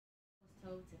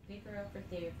pick her up for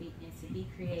therapy, and to be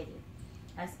creative.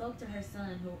 I spoke to her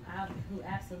son, who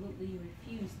absolutely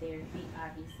refused therapy,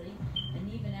 obviously,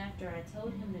 and even after I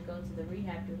told him to go to the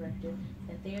rehab director,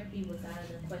 that therapy was out of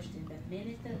the question. The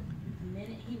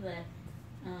minute he left,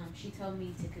 she told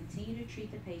me to continue to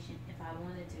treat the patient if I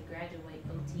wanted to graduate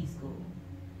OT school.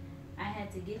 I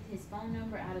had to get his phone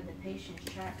number out of the patient's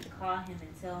chart to call him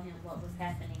and tell him what was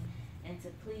happening, and to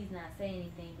please not say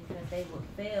anything because they would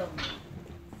fail me.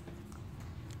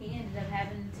 He ended up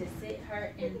having to sit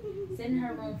in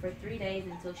her room for 3 days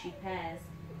until she passed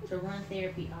to run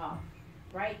therapy off.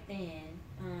 Right then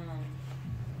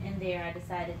and there, I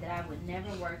decided that I would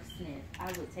never work SNF. I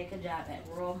would take a job at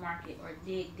Rural Market or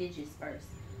dig digits first.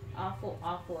 Awful,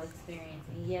 awful experience.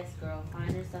 And yes, girl,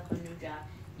 find yourself a new job.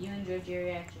 You and your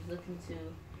geriatrics look into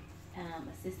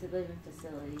assisted living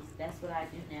facilities. That's what I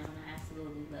do now, and I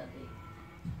absolutely love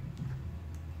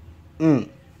it.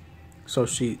 So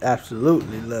she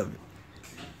absolutely loved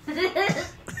it.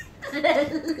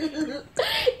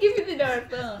 Give me the darn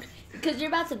phone. Because you're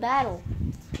about to battle.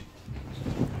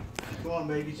 Go on,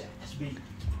 baby. Speak.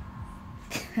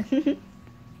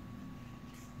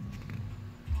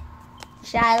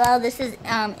 Shiloh, this is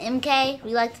MK.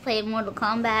 We like to play Mortal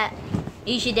Kombat.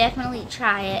 You should definitely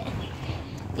try it.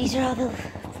 These are all the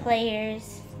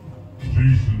players.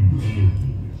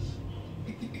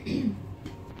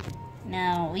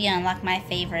 No, we unlocked my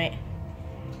favorite.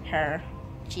 Her.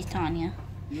 She's Tanya.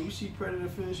 Did we see Predator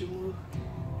finish your move?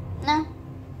 No.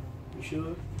 You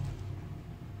sure?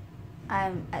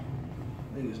 Niggas lying.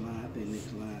 I think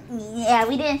niggas lying. Yeah,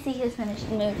 we didn't see his finished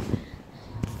move.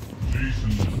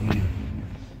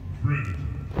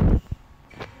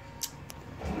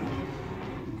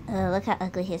 Look how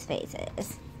ugly his face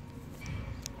is.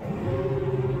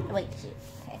 Wait, shoot.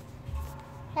 Okay.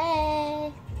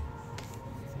 Hey.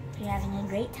 You're having a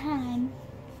great time.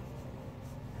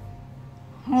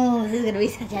 Oh, this is gonna be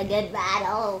such a good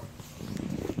battle.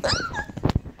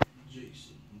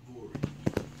 Jason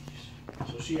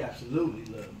Voorhees. So she absolutely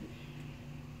loved it.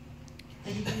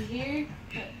 But did you hear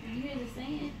the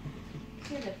saying?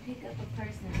 You had to pick up a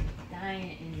person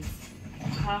dying and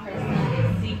call her son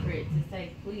in secret to say,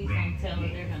 please don't tell her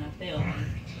they're gonna fail me.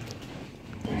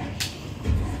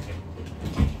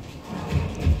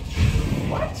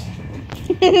 What?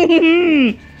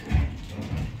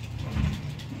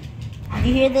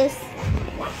 You hear this?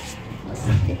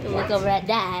 Take a look over at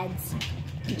Dad's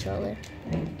controller.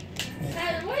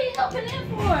 Dad, what are you helping him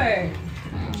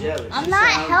for? Jealous. I'm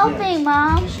not helping,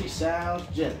 Mom. She sounds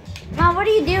jealous. Mom, what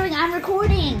are you doing? I'm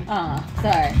recording. Oh,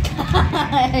 sorry.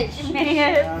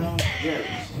 Sounds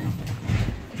jealous.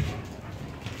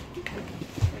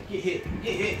 Get hit,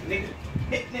 nigga.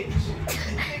 Hit niggas.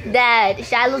 Dad,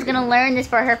 Shiloh's gonna learn this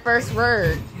for her first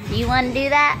word. Do you want to do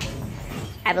that?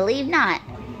 I believe not.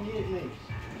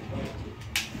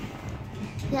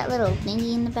 See that little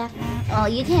thingy in the background? Oh,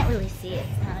 you can't really see it.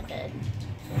 It's not good.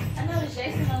 I know the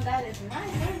Jason on that is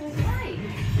nice. That is nice.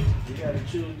 You gotta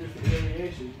choose different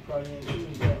variations. You probably ain't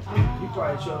choose that. You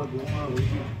probably chose the one where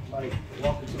you like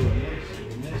walk into a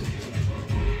nest.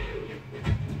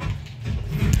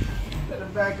 Better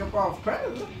back up off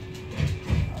Predator.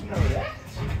 I know that.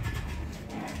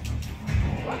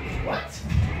 What?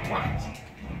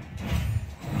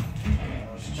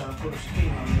 She's trying to put a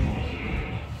scheme on me.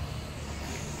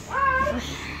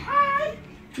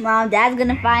 Mom, Dad's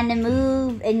gonna find a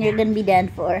move and you're gonna be done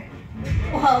for.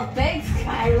 Well, thanks,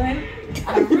 Kylan.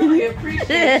 I really appreciate you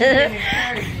being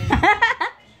encouraging. Just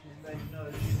let you know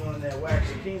that she's doing that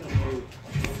wax Akina move.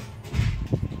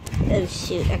 Oh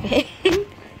shoot, okay.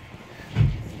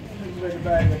 He's ready to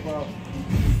back up off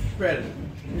Predator.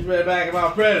 He's ready to back up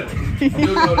off Predator. I do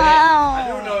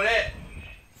know that.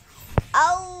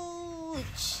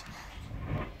 Ouch.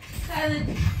 Kylan,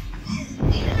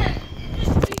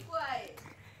 just be quiet.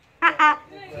 You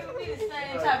ain't giving me the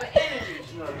same type of energy.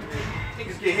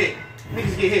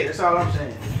 Niggas get hit. That's all I'm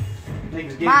saying.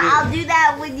 Niggas get Mom, hit. I'll do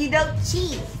that when you don't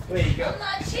cheat. There you go. I'm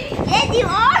not cheating. Yes, you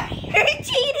are. You're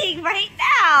cheating right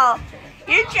now.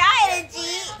 You're trying to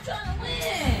cheat. I'm trying to win.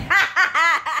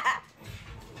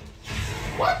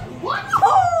 What?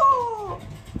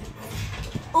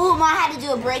 Ooh, Mom had to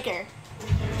do a breaker.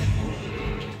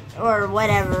 Or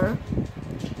whatever.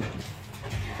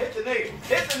 Hit the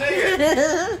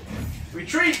nigga.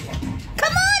 Retreat.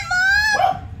 Come on,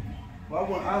 Mom.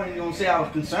 Well, I ain't gonna say I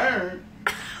was concerned. I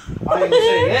ain't gonna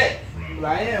say that. But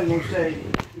I am gonna say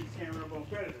you can't rub on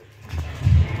Predator.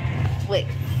 Wait.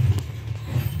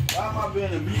 Why am I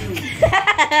being abused?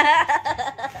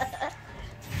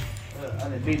 I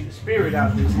done beat the spirit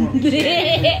out of this woman. She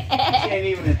ain't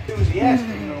even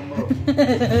enthusiastic no more.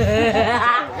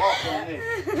 Walk on it.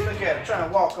 you trying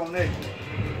to walk on that?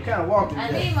 What kind of walk is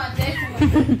I that? need my Jason with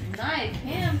a knife.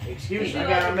 Him. Excuse. He I do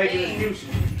gotta other make an things.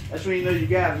 excuse. That's when you know you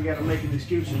gotta make an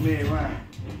excuse mid-rhyme.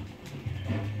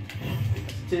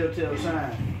 That's a telltale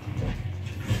sign.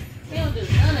 He don't do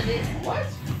none of this. What?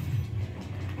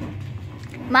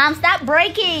 Mom, stop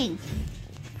breaking.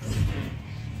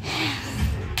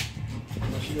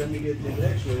 She let me get this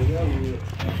X-ray. That was real.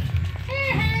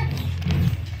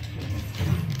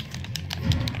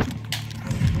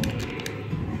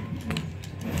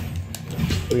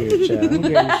 Weird child. I'm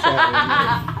getting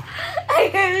shot. I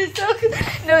heard it so good.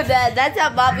 No, Dad, that's how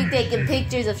Mom be taking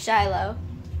pictures of Shiloh.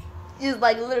 She's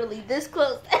like literally this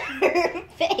close to her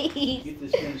face. Get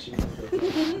this finishing.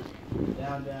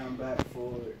 Down, down, back,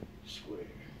 forward, square.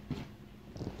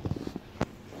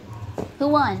 Who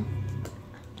won?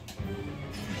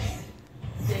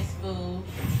 This fool.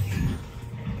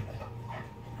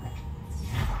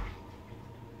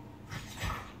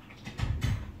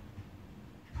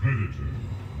 Predator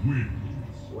wins.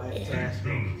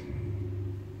 Whack-tastic.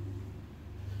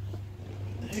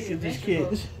 Look at this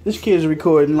kid. This kid's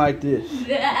recording like this.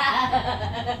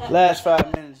 Last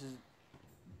 5 minutes is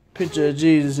picture of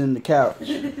Jesus in the couch.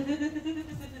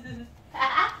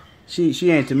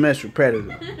 She ain't to mess with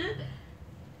Predator.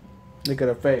 Look at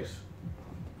her face.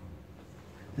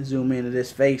 Zoom into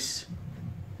this face.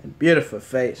 A beautiful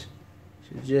face.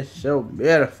 She's just so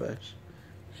beautiful.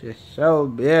 She's so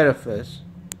beautiful.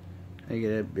 Look at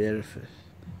that beautiful.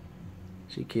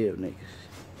 She killed niggas.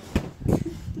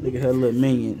 Look at her little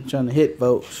minion trying to hit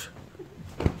folks.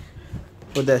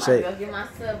 What'd that I'm say? gonna get my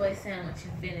Subway sandwich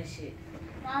and finish it.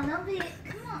 Mom, don't be.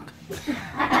 Come on.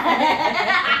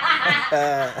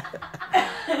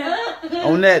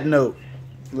 On that note,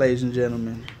 ladies and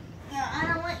gentlemen, No, I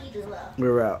don't want you to love.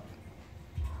 we're out.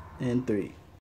 In 3.